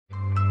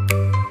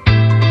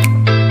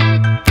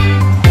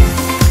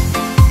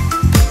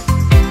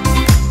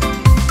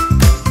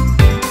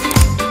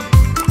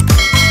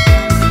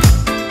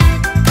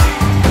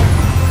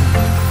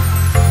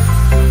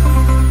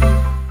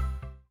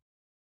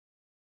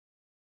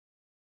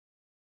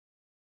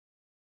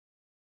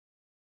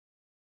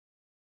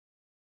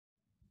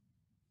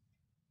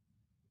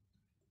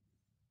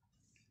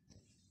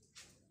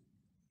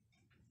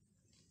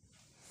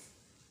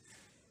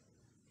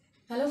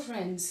Hello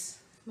friends,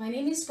 my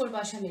name is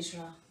Purvasha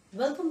Mishra.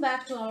 Welcome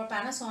back to our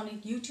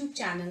Panasonic YouTube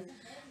channel,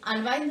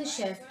 Unwind the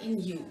Chef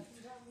in You.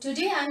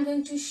 Today I am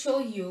going to show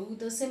you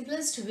the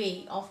simplest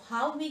way of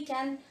how we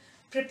can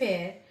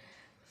prepare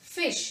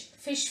fish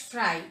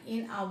fry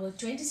in our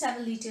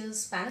 27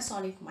 liters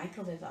Panasonic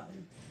microwave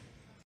oven.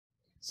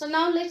 So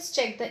now let's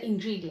check the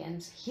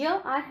ingredients. Here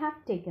I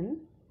have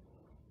taken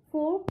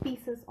 4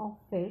 pieces of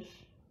fish.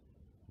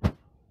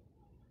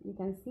 You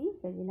can see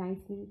very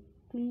nicely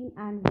clean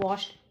and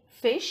washed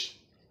fish.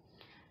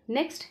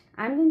 Next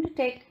I'm going to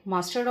take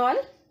mustard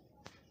oil,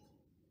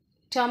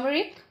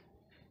 turmeric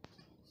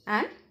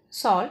and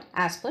salt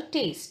as per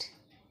taste.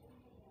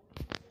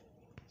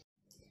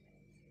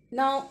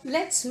 Now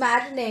let's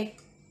marinate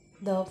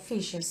the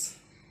fishes.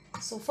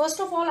 So first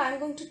of all I'm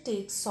going to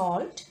take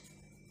salt,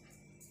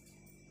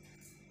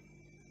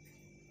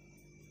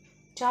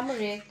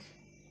 turmeric,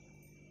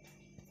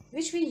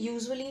 which we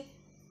usually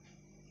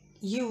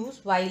use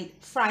while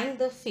frying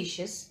the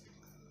fishes,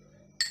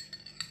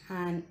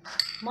 and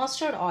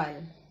mustard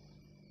oil,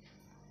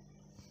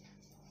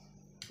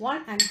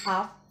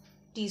 1.5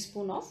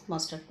 teaspoon of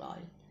mustard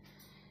oil.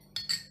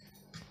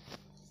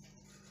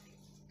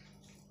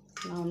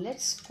 Now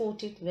let's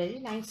coat it very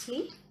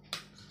nicely,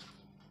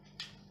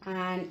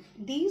 and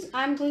these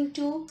I'm going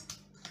to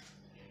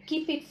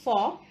keep it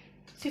for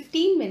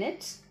 15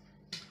 minutes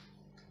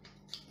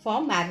for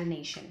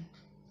marination.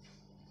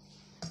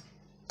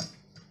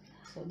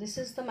 So this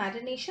is the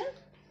marination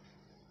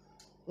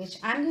which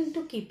I'm going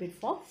to keep it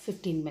for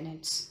 15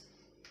 minutes.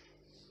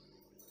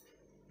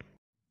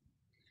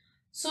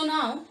 So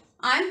now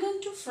I'm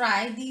going to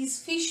fry these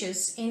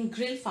fishes in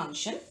grill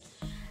function,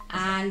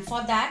 and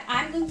for that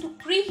I'm going to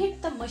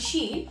preheat the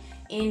machine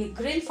in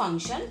grill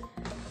function.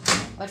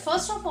 But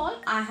first of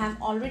all I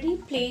have already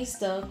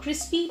placed the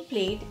crispy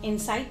plate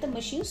inside the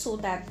machine so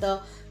that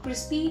the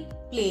crispy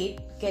plate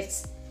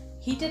gets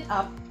heated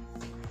up.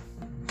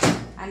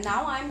 And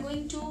now I'm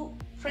going to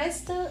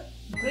press the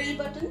grill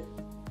button.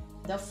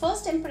 The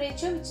first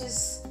temperature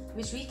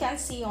which we can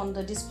see on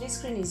the display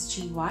screen is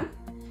G1.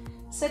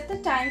 Set the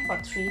time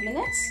for 3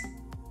 minutes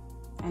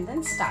and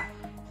then start.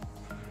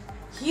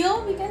 Here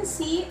we can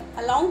see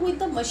along with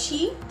the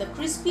machine the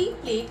crispy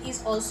plate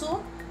is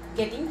also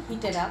getting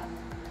heated up,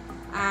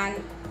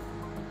 and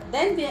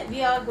then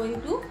we are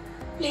going to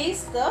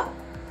place the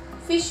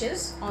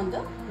fishes on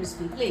the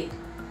crispy plate.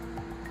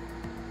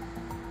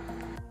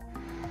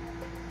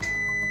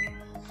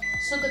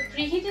 So the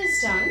preheat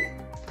is done.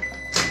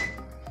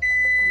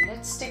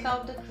 Let's take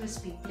out the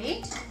crispy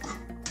plate.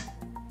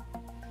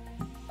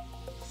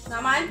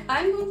 Now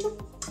I'm going to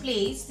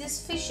place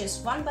these fishes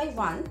one by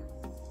one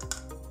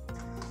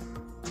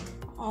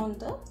on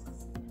the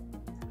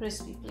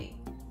crispy plate.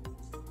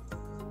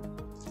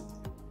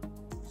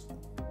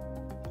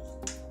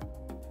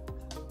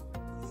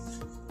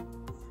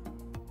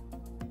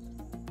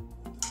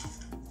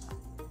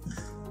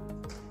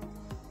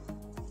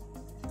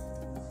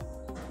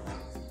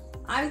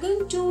 I'm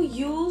going to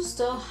use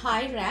the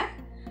high rack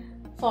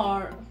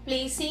for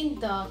placing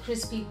the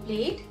crispy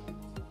plate.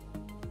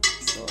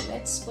 So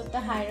let's put the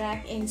high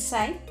rack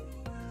inside.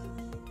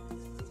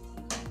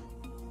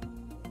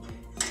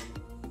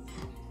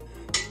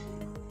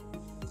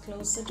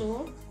 Close the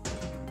door.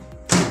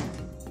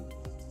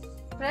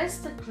 Press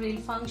the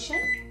grill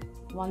function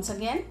once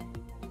again.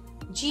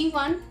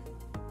 G1,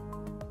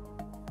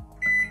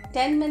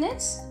 10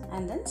 minutes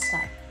and then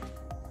start.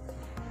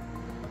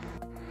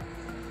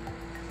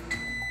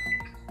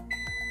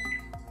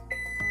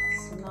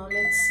 Now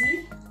let's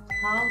see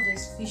how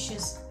these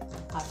fishes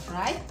are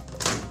fried.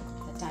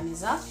 The time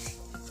is up.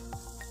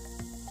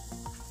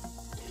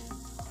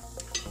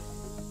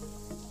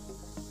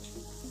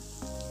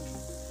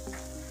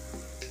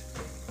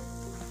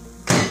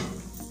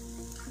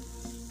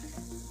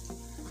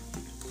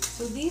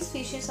 So these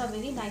fishes are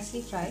very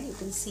nicely fried. You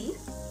can see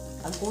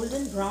a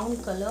golden brown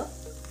color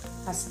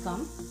has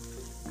come,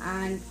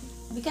 and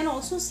we can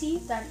also see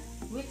that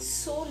with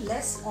so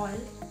less oil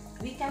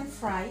we can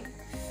fry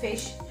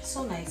fish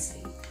so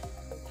nicely.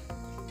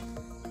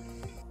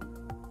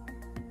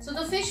 So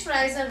the fish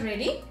fries are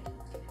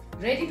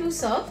ready to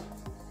serve.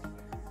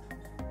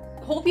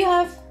 Hope you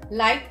have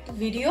liked the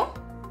video.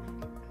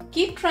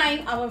 Keep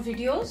trying our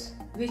videos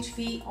which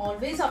we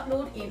always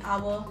upload in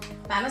our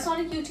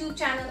Panasonic YouTube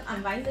channel,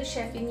 Unwind the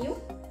Chef in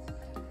You.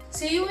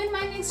 See you in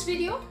my next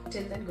video.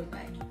 Till then,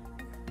 goodbye.